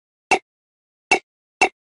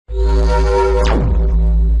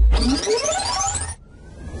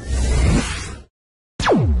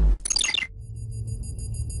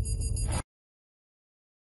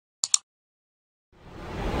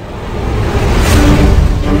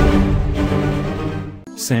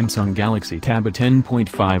Samsung Galaxy Tab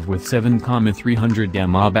A10.5 with 7,300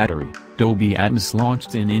 mAh battery, Dolby Atmos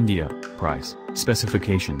launched in India. Price,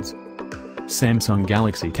 specifications. Samsung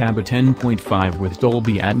Galaxy Tab A10.5 with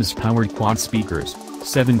Dolby Atmos powered quad speakers,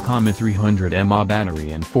 7,300 mAh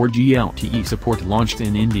battery and 4G LTE support launched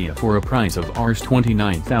in India for a price of Rs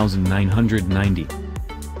 29,990.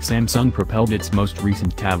 Samsung propelled its most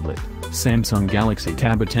recent tablet, Samsung Galaxy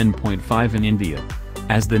Tab A10.5 in India.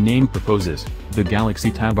 As the name proposes, the Galaxy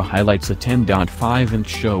Tab highlights a 10.5-inch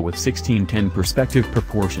show with 16:10 perspective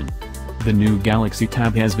proportion. The new Galaxy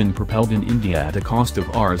Tab has been propelled in India at a cost of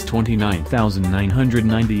Rs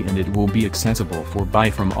 29,990 and it will be accessible for buy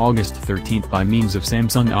from August 13 by means of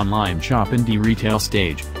Samsung online shop in the retail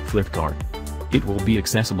stage, Flipkart. It will be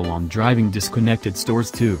accessible on driving disconnected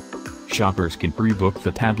stores too. Shoppers can pre-book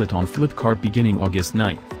the tablet on Flipkart beginning August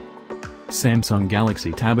 9. Samsung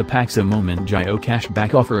Galaxy Tab packs a moment Jio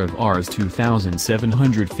cashback offer of Rs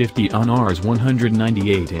 2,750 on Rs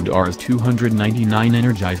 198 and Rs 299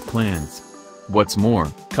 energize plans. What's more,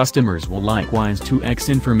 customers will likewise 2x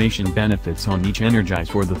information benefits on each energize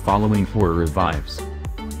for the following 4 revives.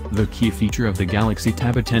 The key feature of the Galaxy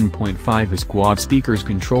Tab A10.5 is quad speakers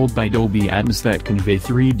controlled by Dolby Atmos that convey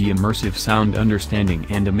 3D immersive sound understanding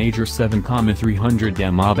and a major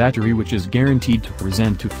 7,300 mAh battery which is guaranteed to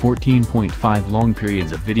present to 14.5 long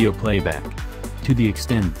periods of video playback. To the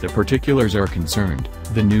extent the particulars are concerned,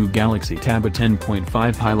 the new Galaxy Tab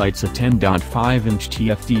A10.5 highlights a 10.5-inch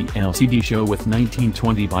TFT LCD show with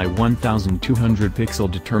 1920 by 1200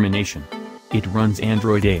 pixel determination. It runs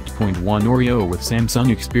Android 8.1 Oreo with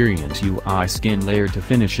Samsung Experience UI skin layer to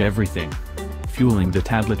finish everything. Fueling the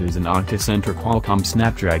tablet is an octa-core Qualcomm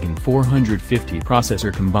Snapdragon 450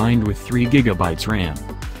 processor combined with 3GB RAM.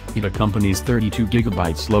 It accompanies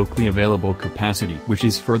 32GB locally available capacity which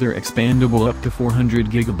is further expandable up to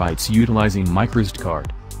 400GB utilizing microSD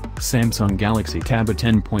card. Samsung Galaxy Tab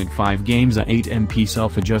A10.5 gains a 8MP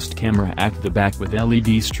self-adjust camera at the back with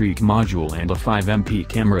LED streak module and a 5MP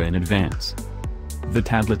camera in advance. The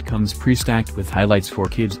tablet comes pre-stacked with highlights for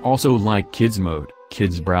kids also like Kids Mode,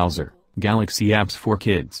 Kids Browser, Galaxy Apps for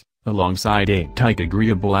Kids, alongside 8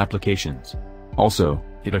 agreeable applications. Also,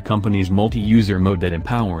 it accompanies multi-user mode that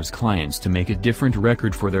empowers clients to make a different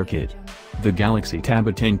record for their kid. The Galaxy Tab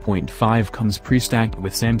A10.5 comes pre-stacked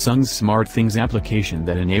with Samsung's SmartThings application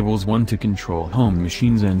that enables one to control home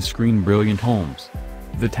machines and screen brilliant homes.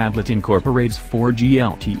 The tablet incorporates 4G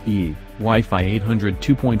LTE, Wi-Fi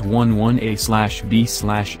 802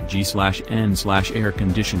 2.11a/b/g/n/air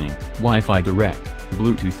conditioning, Wi-Fi Direct,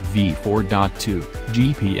 Bluetooth v4.2,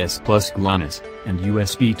 GPS plus GLONASS, and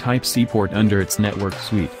USB Type-C port under its network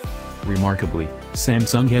suite. Remarkably,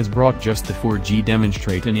 Samsung has brought just the 4G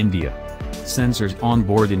demonstrate in India. Sensors on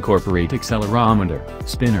board incorporate accelerometer,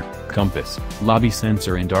 spinner, compass, lobby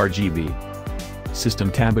sensor and RGB.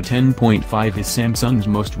 System Tab A10.5 is Samsung's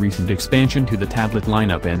most recent expansion to the tablet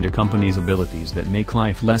lineup and accompanies abilities that make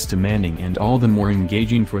life less demanding and all the more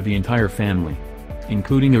engaging for the entire family.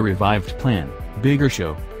 Including a revived plan, bigger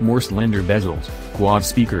show, more slender bezels, quad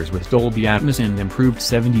speakers with Dolby Atmos and improved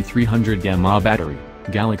 7,300 mAh battery,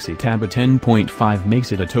 Galaxy Tab A10.5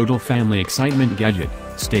 makes it a total family excitement gadget,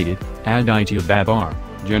 stated Aditya Babar,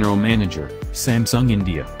 General Manager, Samsung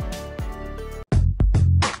India.